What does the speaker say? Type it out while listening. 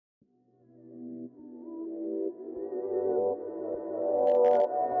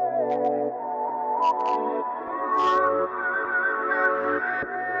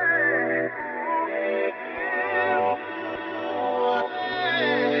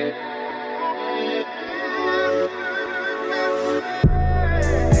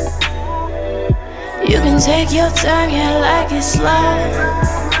take your time, yeah, like it's live.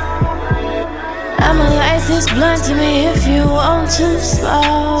 I'ma light this blunt to me if you want to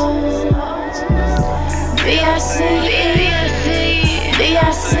smoke. B-I-C-E,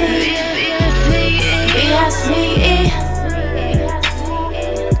 B-I-C-E, B-I-C-E.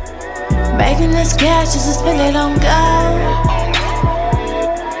 Making this cash just to spend it on God.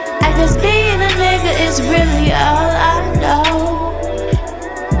 I guess being a nigga is really all I know.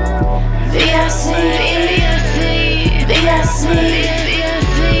 B-I-C-E, B-I-C-E,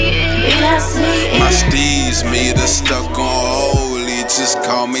 B-I-C-E. My steez meter stuck on holy, just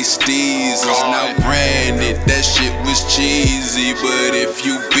call me Steez. Now granted, that shit was cheesy, but if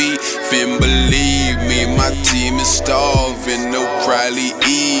you beefin', believe me, my team is starving. They'll probably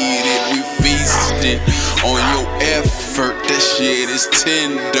eat it. We feastin' on your effort, that shit is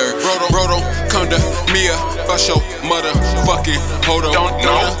tender. Bro, don't come to me about your motherfucking hold on.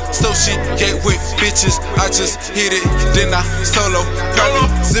 So she get with bitches, I just hit it, then I solo. Girlie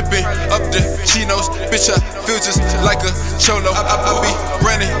zipping up the chinos, bitch, I feel just like a cholo. I be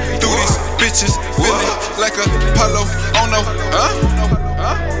running through these bitches, feeling like a Polo. Oh no,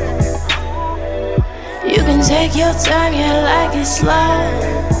 You can take your time, yeah, like it's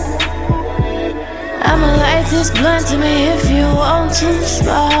live. I'ma light this blunt to me if you want to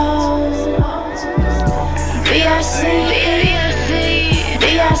smoke. B-I-C-E,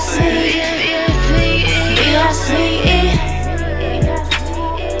 B-I-C-E, B-I-C-E.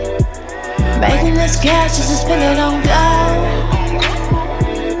 Making this cash just to spend it on God.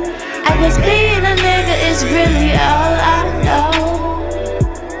 I guess being a nigga is really all I know.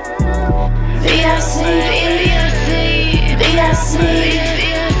 B-I-C-E, B-I-C-E,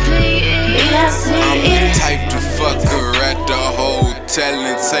 I'm the type to fuck her at the hotel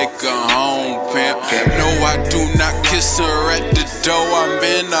and take her home, pimp. No, I do not kiss her at the door, I'm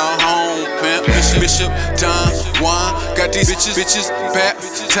in a home, pimp. Bishop, Don, Juan, got these bitches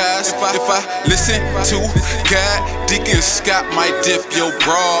baptized. If I listen to God, Deacon Scott might dip your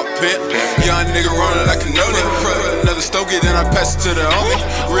broad, pimp. Young nigga running like a no-nigga. Another stogie, then I pass it to the homie.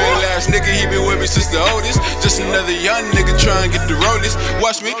 Real ass nigga, he been with me since the oldest. Just another young nigga trying to get the rollies.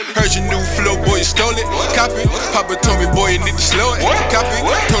 Watch me, heard your new flow, boy, you stole it. Copy, Papa told me, boy, you need to slow it. Copy,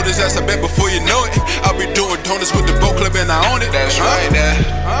 told his ass I bet before you know it. I'll be doing donuts with the boat club and I own it. That's right, yeah.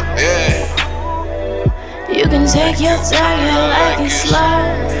 You can take your time, yeah, like it's slow.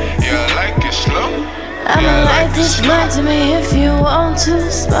 Yeah, I like it slow. I'ma light this blunt to me if you want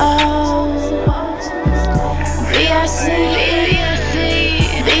to smoke. B-I-C-E,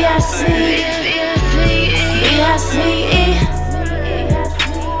 B-I-C-E, B-I-C-E.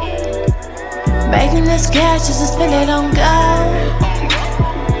 Making this cash just to spend it on God.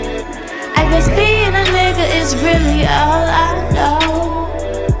 I guess being a nigga is really all I know.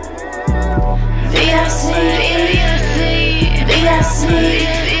 B-I-C-E, B-I-C-E,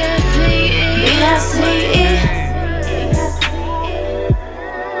 B-I-C-E.